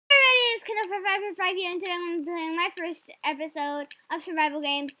is Kendall for 5 here, and today I'm going to be playing my first episode of survival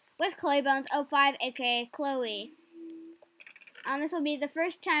games with Chloe Bones 05, aka Chloe. This will be the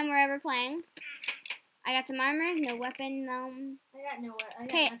first time we're ever playing. I got some armor, no weapon. I got no weapon.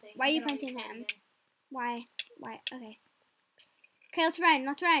 Okay, why are you pointing at him? Why? Okay. Okay, let's run.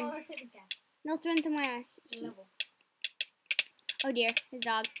 Let's run. Oh, let's hit the guy. No, let's run somewhere. Level. Oh dear, his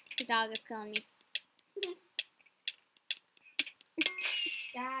dog. His dog is killing me.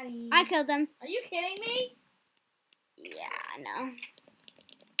 Daddy. I killed him. Are you kidding me? Yeah, I know.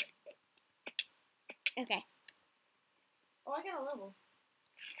 Okay. Oh, I got a level.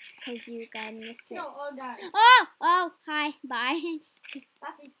 Because you got an assist. No, oh god. Oh, hi, bye.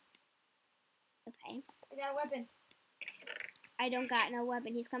 Happy. Okay. I got a weapon. I don't got no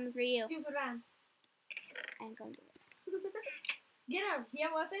weapon. He's coming for you. Stupid man. I'm going to Get him. Do you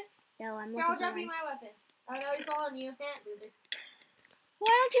have a weapon? No, I'm Here, looking I'll drop for you one. my weapon. Oh no, he's following you. Can't do this. Why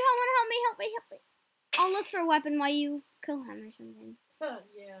don't you want to help me? I'll look for a weapon while you kill him or something.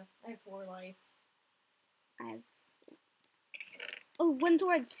 Yeah, I have 4 lives. Oh, one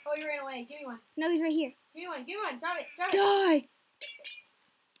swords. Oh, you ran away. Give me one. No, he's right here. Give me one. Give me one. Drop it. Drop it. Die!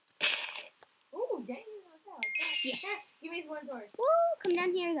 Ooh, dang. Yes. Give me 1 sword. Woo! Come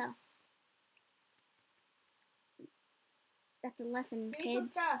down here, though. That's a lesson, Give me some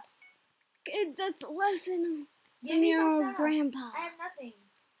kids. stuff. Kids, that's a lesson. Give me some Your stuff. grandpa. I have nothing.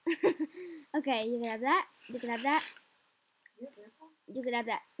 Okay, you can have that. You can have that. Your grandpa? You can have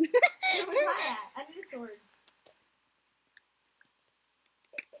that. Where's my at? I need a sword.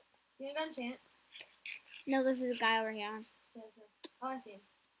 You have an enchant? No, this is a guy over here. Oh, I see him.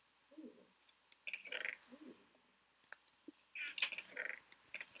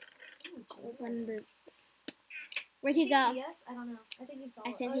 One boot. Where'd he go? Yes, I don't know. I think he saw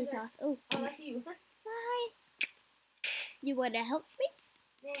I it. think he saw us. Oh, Oh, that's you. hi. You would have helped me?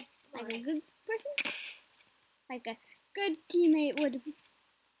 Yeah, Like a good person? Like a good teammate would.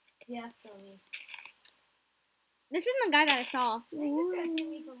 yeah, so me. This isn't the guy that I saw. I think this guy's hitting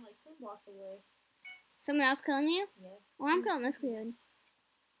me from like 10 blocks away. Someone else killing you? Yeah. Well, I'm killing this dude.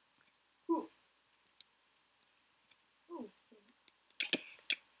 Ooh. Ooh.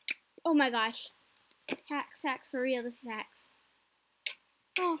 Oh my gosh. Hacks, for real, this is hacks.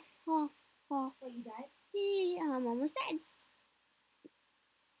 Oh. What, you died? Yeah, I'm almost dead.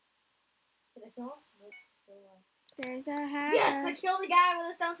 Did I kill him? Nope. Still alive. There's a hacker. Yes, I killed the guy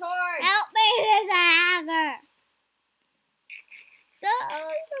with a stone sword! Help me, there's a hacker. Oh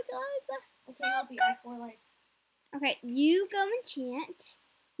my god. I can't help you, I have 4 lives. Okay, you go and chant.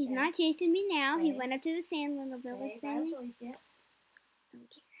 He's Okay. not chasing me now. He Okay. went up to the sand little building Okay, I have thing. choice yet. Oh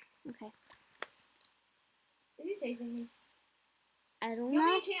dear. Okay. Is he chasing me? I don't You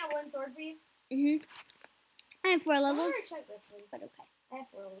want know. me to enchant 1 sword for you? I have 4 I'm levels. gonna check this, please. But okay. I have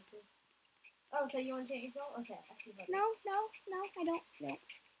 4 levels too. Oh, so you want to enchant yourself? Okay, I see what it No, I don't. is.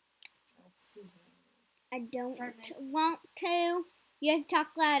 I see I don't Sharpness. want to. You have to talk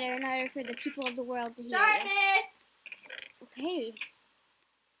louder in order for the people of the world to hear you. Sharpness! Okay.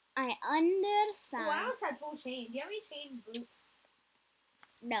 I Oh, I understand. almost had full chain. Do you have any chain boots?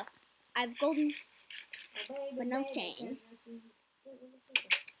 No. I have golden. Oh, baby, But no baby, chain. baby,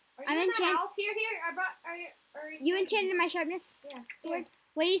 Are I'm you in the enchant- house here? I brought. Are You enchanted my sharpness Yeah. sword?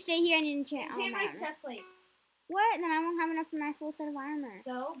 Will you stay here and enchant all Enchant my my armor? chest plate. What? Then I won't have enough for my full set of armor.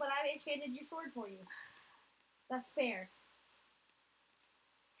 So, but I've enchanted your sword for you. That's fair.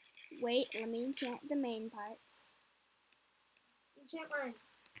 Wait, let me enchant the main parts. Enchant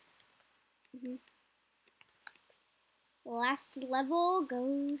mine. Last level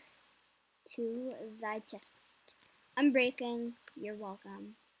goes to thy chest plate. I'm breaking. You're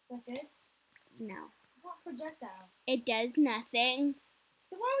welcome. Is that good? No. What projectile? It does nothing.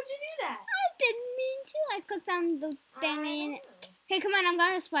 Then why would you do that? I didn't mean to. I clicked on the I thing. don't know. Okay, come on. I'm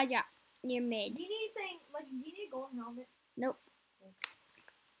going to spot drop. You're mid. Do you need a golden helmet? Nope.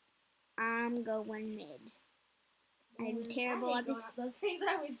 I'm going mid. I'm terrible I hate at this. going up those things.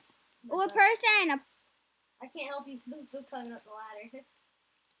 I always. Oh, a person. I can't help you because I'm still climbing up the ladder.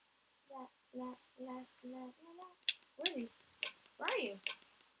 Where is he? Where are you?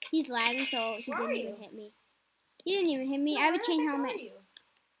 He's lagging, so he Where are didn't even you? hit me. He didn't even hit me. I have a Where the chain heck helmet. Are you?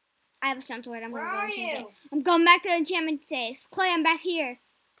 I have a stone sword. I'm Where going to are go enchant you? it. I'm going back to the enchantment place. Chloe, I'm back here.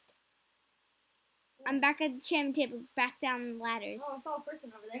 I'm back at the enchantment table, back down the ladders. Oh, I saw a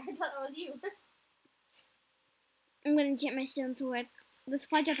person over there. I thought that was you. I'm going to enchant my stone sword. The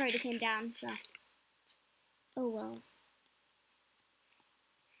supply drop already came down, so. Oh well.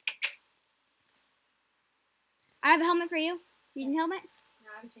 I have a helmet for you. You need a helmet? No,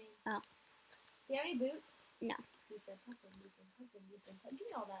 I have a chain. Oh. Do you have any boots? No. Give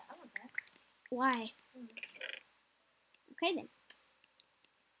me all that. I want that. Why? Okay then.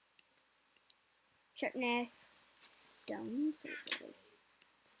 Sharpness. Stones.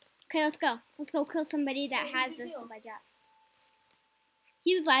 Okay, let's go. Let's go kill somebody that has this by job.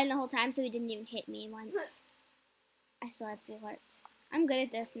 He was lying the whole time, so he didn't even hit me once. I still have full hearts. I'm good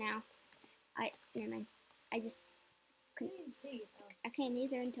at this now. Never mind. I just couldn't. I can't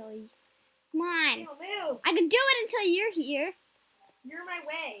either until you. Come on. Move. I can do it until you're here. You're in my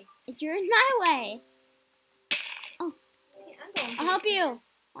way. You're in my way. Oh. I'll help you.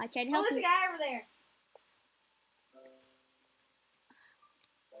 Oh, I tried to help you. There's a guy over there.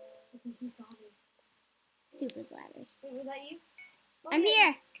 I think he saw me. Stupid ladders. Wait, was that you? I'm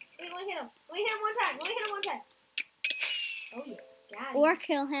here. Wait, let me hit him. Let me hit him one time. Let me hit him one time. Oh, yeah. Got him. Or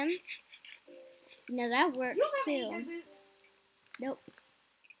kill him. No, that works you don't have too. any good boots? Nope.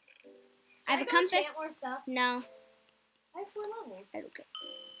 Can I have a compass. Enchant more stuff? No. I have 4 levels. Okay.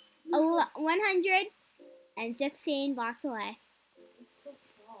 116 blocks away. It's so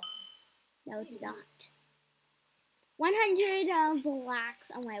small. No, it's not. 100 blocks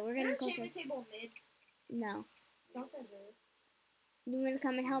away. We're gonna go. Enchantment table mid. No. Something is. You're gonna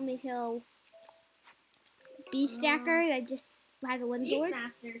come and help me kill Beast Stacker that just has a wooden sword.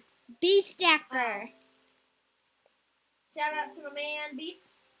 Beastmaster. Beast Stacker. Shout out to my man Beast.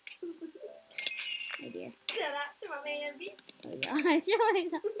 Oh dear. Shout out to my man Beast. Oh gosh. Oh my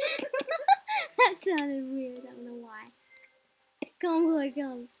god. That sounded weird. I don't know why. Come, boy,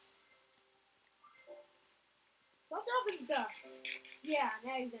 come. Stop dropping stuff. Yeah,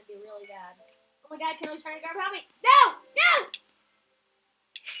 now he's gonna do really bad. Oh my god, Kendall's trying to grab help me. No! No!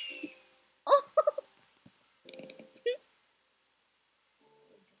 Oh.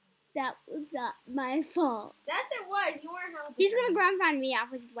 That was not my fault. Yes, it was. You weren't helping. He's gonna ground pound me off,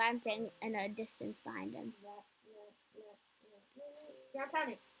 which is why I'm staying in a distance behind him. Grab pound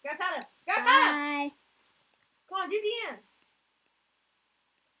him. Grab pound him. Grab pound him. Bye. Come on, do DM.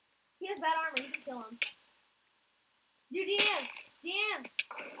 He has bad armor. You can kill him. Do DM. DM.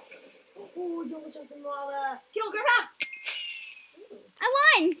 Ooh, don't jump in lava. Kill, grab pound. I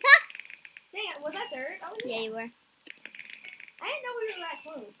won. Dang it, was that third? I was Yeah, you were. I didn't know we were that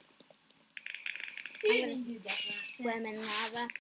close. You didn't do that. Swim in lava.